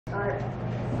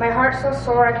heart. My heart's so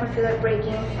sore I can feel it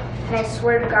breaking, and I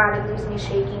swear to God it leaves me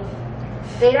shaking.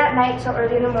 Late at night till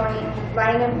early in the morning,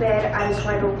 lying in bed, eyes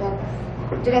wide open.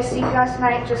 Didn't sleep last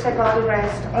night just like all the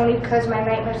rest, only because my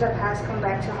nightmares of past come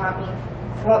back to haunt me.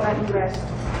 Won't let me rest.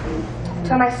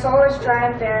 Till my soul is dry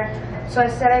and bare, so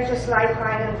instead I just lie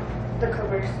crying in the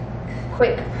covers.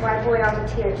 Quick, wipe away all the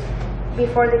tears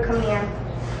before they come near.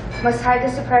 Must hide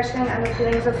this depression and the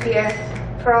feelings of fear.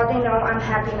 For all they know, I'm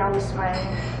happy and always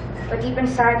smiling. But deep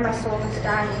inside, my soul is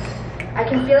dying. I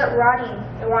can feel it rotting.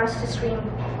 It wants to scream,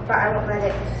 but I won't let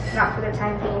it, not for the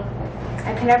time being.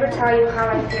 I can never tell you how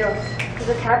I feel, because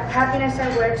the happiness I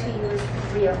wear to you is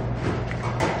real.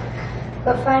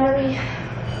 But finally,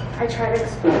 I try to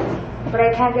explain, but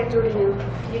I can't get through to you.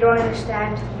 You don't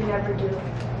understand, you never do.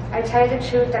 I tell you the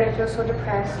truth that I feel so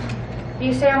depressed. But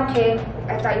you say I'm okay,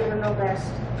 I thought you would know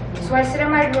best. So I sit in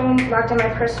my room, locked in my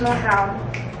personal hell,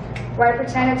 where I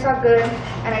pretend it's all good,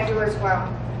 and I do as well.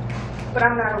 But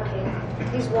I'm not okay.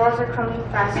 These walls are crumbling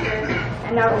faster,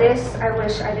 and now this I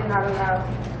wish I did not allow.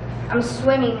 I'm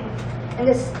swimming in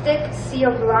this thick sea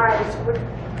of lies with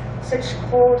such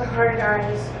cold-hearted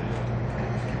eyes.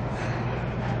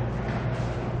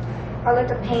 I'll let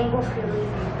the pain go freely.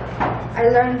 I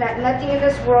learned that nothing in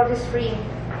this world is free,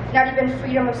 not even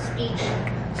freedom of speech.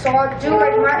 So I'll do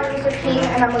like Martin Luther King,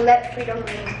 and I'm gonna let freedom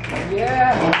ring.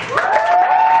 Yeah.